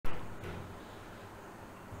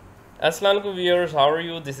Assalamu alaikum viewers, how are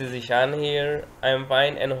you? This is Ishan here. I am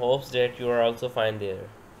fine and hopes that you are also fine there.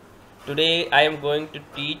 Today I am going to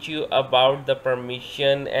teach you about the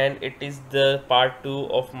permission, and it is the part 2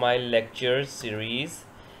 of my lecture series,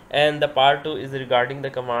 and the part 2 is regarding the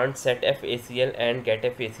command setfacl and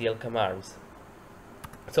getfacl commands.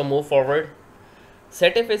 So move forward.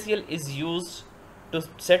 Setfacl is used to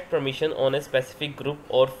set permission on a specific group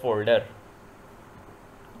or folder.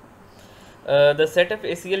 The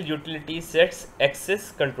setfacl utility sets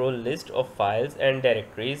access control list of files and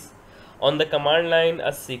directories. On the command line,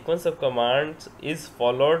 a sequence of commands is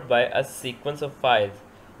followed by a sequence of files,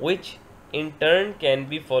 which in turn can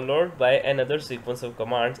be followed by another sequence of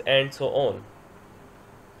commands, and so on.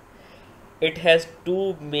 It has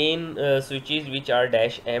two main switches, which are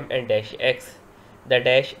 -m and -x. The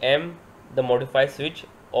 -m, the modify switch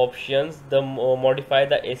options, modify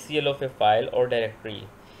the ACL of a file or directory.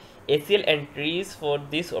 ACL entries for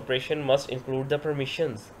this operation must include the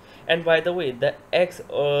permissions. And by the way, the X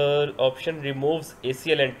option removes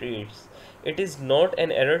ACL entries. It is not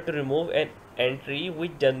an error to remove an entry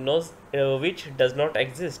which does not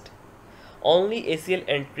exist. Only ACL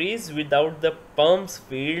entries without the perms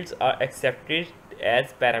fields are accepted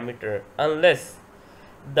as parameter unless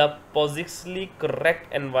the POSIXly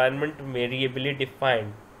correct environment variably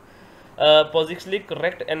defined. POSIXly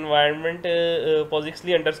correct environment,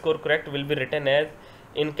 POSIXly underscore correct will be written as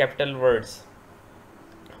in capital words.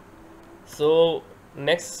 So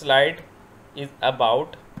next slide is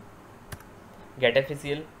about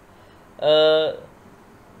getfacl.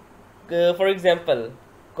 For example,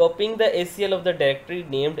 copying the ACL of the directory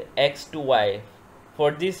named x to y.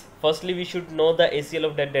 For this, firstly we should know the ACL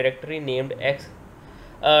of that directory named x.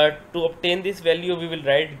 To obtain this value, we will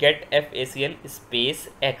write getfacl space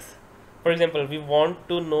x. For example, we want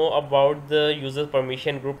to know about the user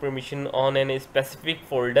permission, group permission on a specific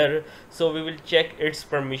folder, so we will check its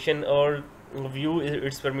permission or view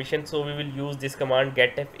its permission, so we will use this command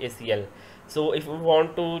getfacl. So if we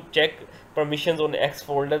want to check permissions on x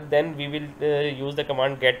folder, then we will use the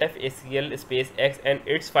command getfacl space x, and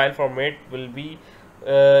its file format will be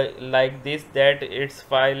like this, that its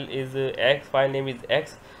file is x, file name is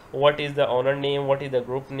x, what is the owner name, what is the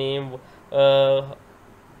group name,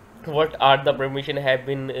 what are the permission have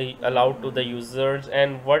been allowed to the users,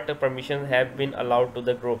 and what permissions have been allowed to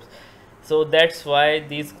the groups. So that's why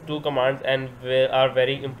these two commands are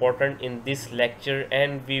very important in this lecture,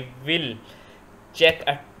 and we will check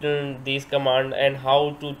at these commands and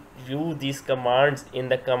how to view these commands in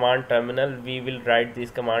the command terminal. We will write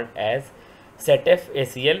this command as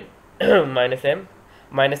setfacl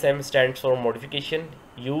 -m stands for modification,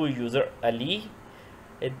 user ali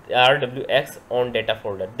rwx on data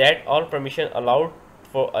folder, that all permission allowed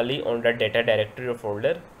for ali on the data directory or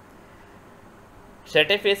folder.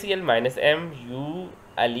 Setfacl -m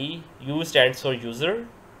ali, u stands for user,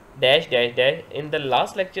 dash dash dash. In the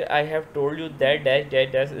last lecture I have told you that dash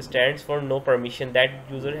dash dash stands for no permission, that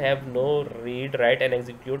user have no read, write and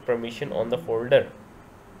execute permission on the folder.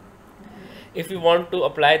 If we want to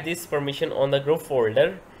apply this permission on the group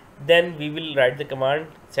folder, then we will write the command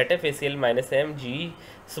setfacl -m g.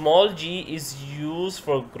 Small g is used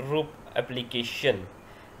for group application,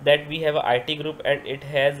 that we have a IT group and it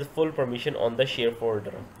has full permission on the share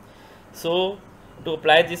folder. So to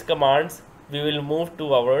apply these commands, we will move to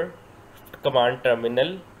our command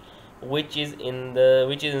terminal, which is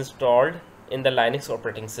installed in the Linux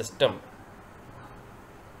operating system.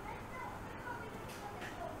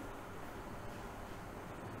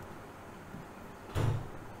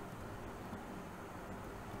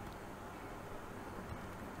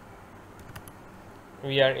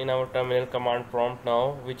 We are in our terminal command prompt now,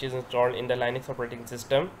 which is installed in the Linux operating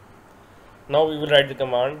system. Now we will write the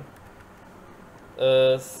command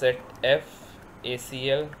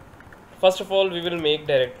setfacl. First of all, we will make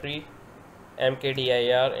directory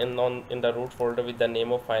mkdir in the root folder with the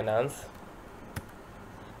name of finance.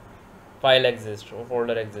 File exists or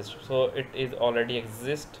folder exists, so it is already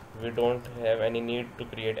exist. We don't have any need to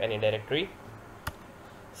create any directory.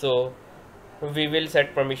 So we will set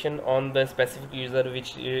permission on the specific user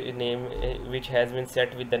which has been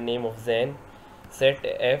set with the name of Zen.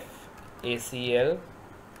 setfacl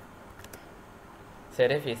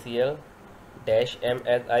 -m,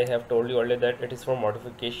 as I have told you earlier that it is for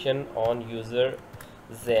modification on user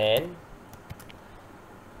Zen,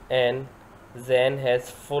 and Zen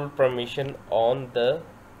has full permission on the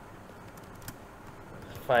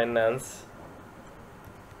finance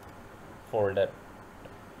folder.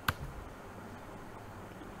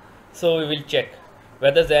 So we will check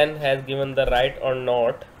whether Zen has given the right or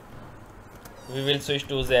not. We will switch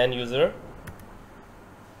to Zen user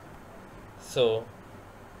So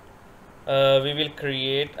we will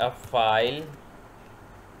create a file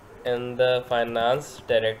in the finance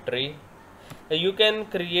directory. You can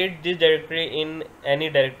create this directory in any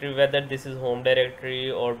directory, whether this is home directory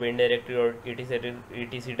or bin directory or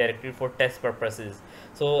etc directory for test purposes.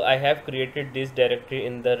 So I have created this directory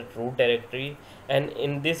in the root directory, and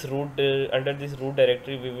in this root under this root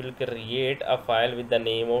directory we will create a file with the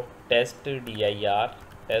name of test.dir.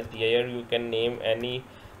 Test.dir, you can name any,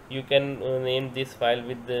 you can name this file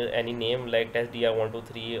with any name like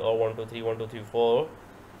testdir123 or 123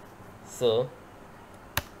 So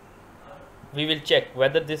we will check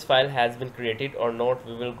whether this file has been created or not.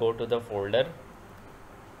 We will go to the folder.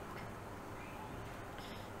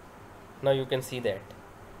 Now you can see that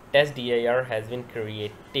test.dir has been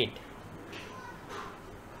created.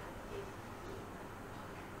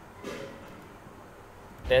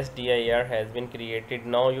 Test.dir has been created.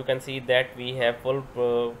 Now you can see that we have full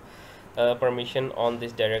permission on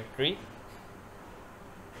this directory.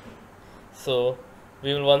 So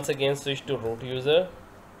we will once again switch to root user,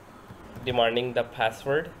 demanding the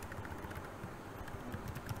password.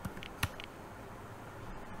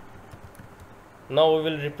 Now we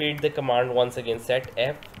will repeat the command once again,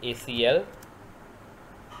 setfacl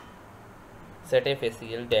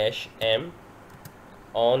 -m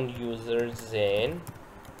on user Zen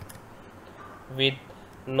with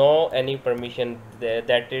no any permission.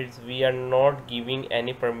 That is, we are not giving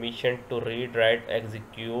any permission to read, write,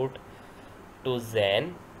 execute to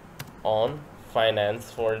Zen on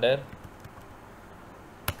finance folder.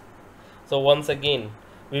 So once again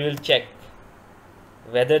we will check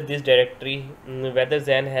whether this directory, whether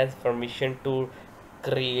Zen has permission to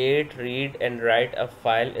create, read and write a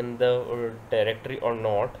file in the directory or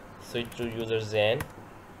not. Switch to user Zen.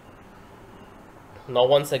 Now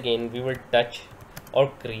once again we will touch or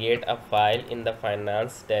create a file in the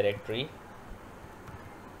finance directory,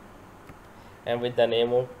 and with the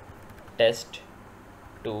name of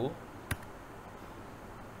test2.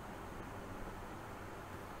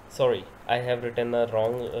 Sorry, I have written a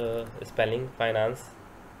wrong spelling. Finance,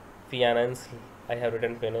 I have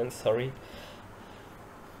written finance, sorry.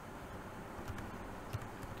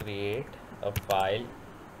 Create a file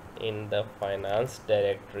in the finance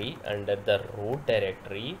directory under the root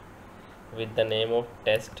directory with the name of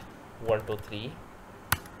test123.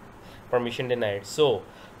 Permission denied. So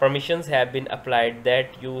permissions have been applied,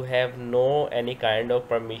 that you have no any kind of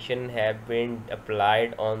permission have been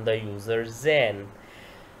applied on the user Zen.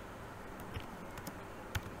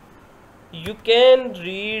 You can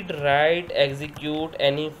read, write, execute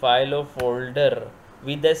any file or folder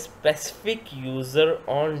with a specific user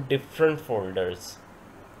on different folders.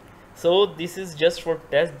 So this is just for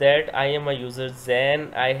test that I am a user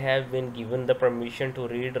Zen. I have been given the permission to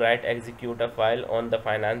read, write, execute a file on the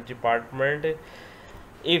finance department.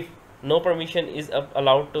 If no permission is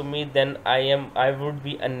allowed to me, then I would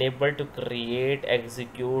be unable to create,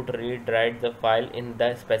 execute, read, write the file in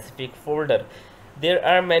the specific folder. There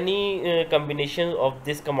are many combinations of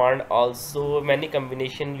this command, also many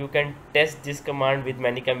combination. You can test this command with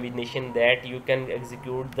many combination, that you can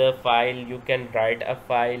execute the file, you can write a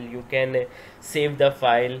file, you can save the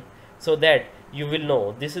file, so that you will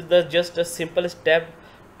know. This is the just a simple step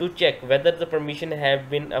to check whether the permission have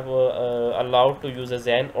been allowed to use a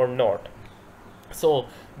Zen or not. So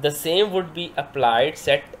the same would be applied,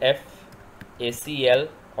 setfacl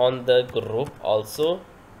on the group also.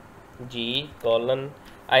 G :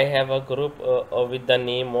 I have a group with the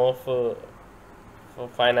name of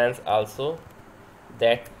finance also.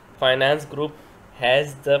 That finance group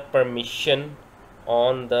has the permission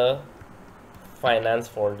on the finance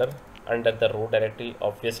folder under the root directory.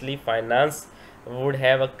 Obviously finance would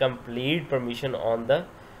have a complete permission on the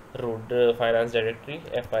root finance directory,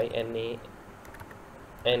 finance.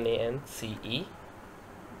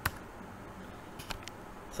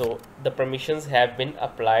 So the permissions have been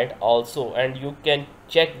applied also, and you can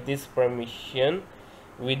check this permission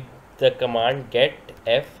with the command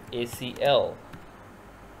getfacl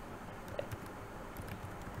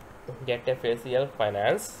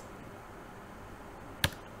finance.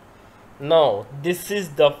 Now this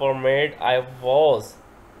is the format I was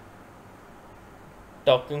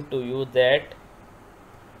talking to you, that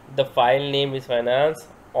the file name is finance,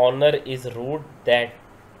 owner is root, that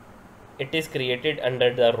it is created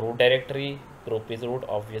under the root directory, group is root,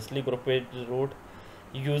 obviously group is root,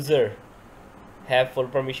 user have full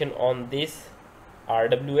permission on this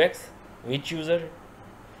RWX, which user,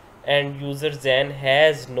 and user Zen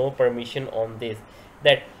has no permission on this,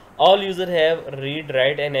 that all user have read,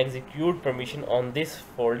 write and execute permission on this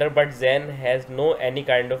folder, but Zen has no any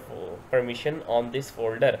kind of permission on this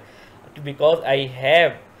folder. because I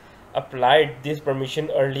have applied this permission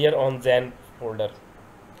earlier on Zen folder,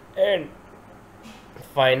 and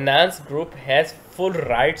finance group has full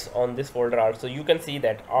rights on this folder also. You can see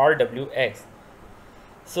that RWX.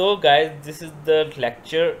 So guys, this is the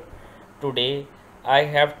lecture today. I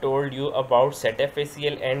have told you about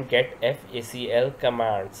setfacl and getfacl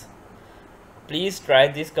commands. Please try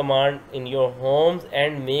this command in your homes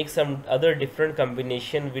and make some other different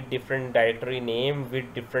combination with different directory name,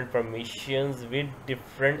 with different permissions, with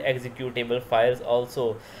different executable files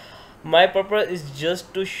also. My purpose is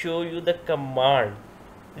just to show you the command,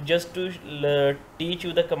 just to teach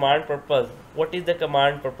you the command purpose. What is the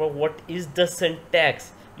command purpose? What is the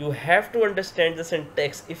syntax? You have to understand the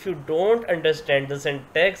syntax. If you don't understand the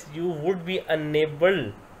syntax, you would be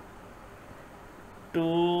unable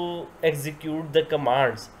to execute the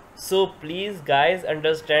commands. So please guys,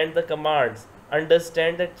 understand the commands,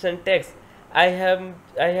 understand the syntax. I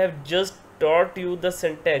have just taught you the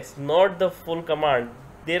syntax, not the full command.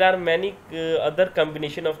 There are many other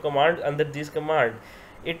combination of commands under this command.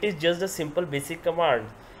 It is just a simple basic command.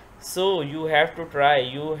 So you have to try,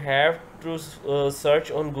 you have to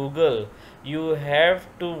search on Google, you have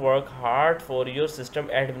to work hard for your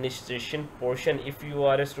system administration portion. If you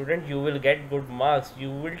are a student, you will get good marks.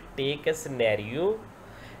 You will take a scenario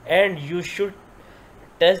and you should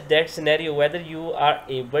test that scenario whether you are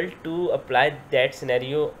able to apply that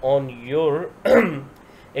scenario on your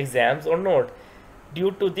exams or not.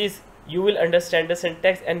 Due to this, you will understand the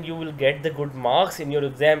syntax and you will get the good marks in your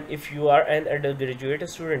exam if you are an undergraduate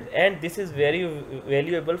student. And this is very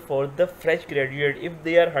valuable for the fresh graduate. If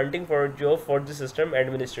they are hunting for a job for the system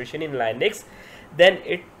administration in Linux, then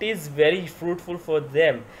it is very fruitful for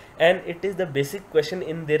them, and it is the basic question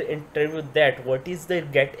in their interview, that what is the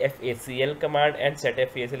getfacl command and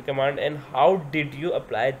setfacl command, and how did you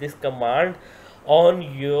apply this command on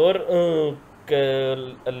your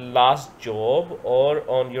last job or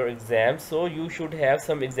on your exam. So you should have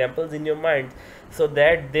some examples in your mind, so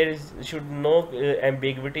that should no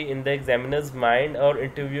ambiguity in the examiner's mind or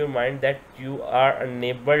interviewer mind that you are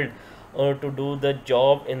unable to do the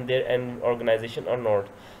job in their organization or not.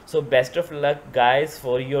 So best of luck guys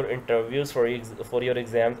for your interviews, for your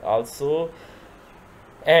exams also,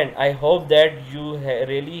 and I hope that you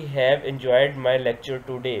really have enjoyed my lecture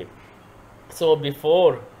today. So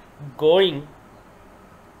before going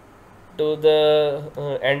to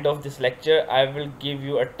the end of this lecture, I will give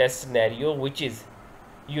you a test scenario, which is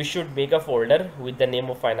you should make a folder with the name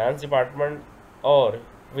of finance department or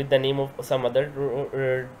with the name of some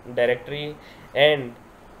other directory, and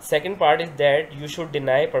second part is that you should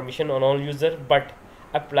deny permission on all user but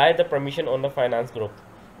apply the permission on the finance group.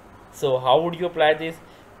 So how would you apply this?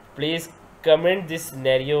 Please comment this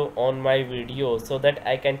scenario on my video so that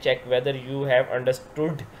I can check whether you have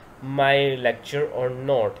understood my lecture or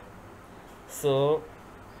not. So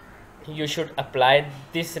you should apply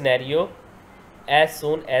this scenario as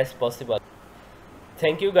soon as possible.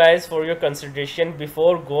 Thank you guys for your consideration.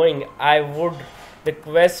 Before going, I would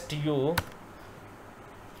request you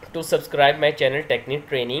to subscribe my channel Technique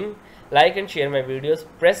Training, like and share my videos,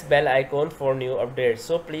 press bell icon for new updates.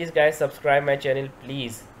 So please guys, subscribe my channel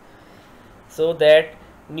please, so that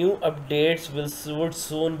new updates would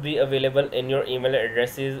soon be available in your email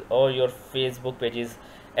addresses or your Facebook pages.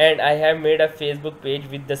 And I have made a Facebook page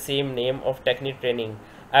with the same name of Technique Training.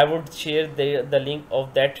 I would share the link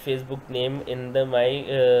of that Facebook name in my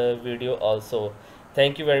video also.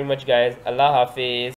 Thank you very much guys. Allah Hafiz.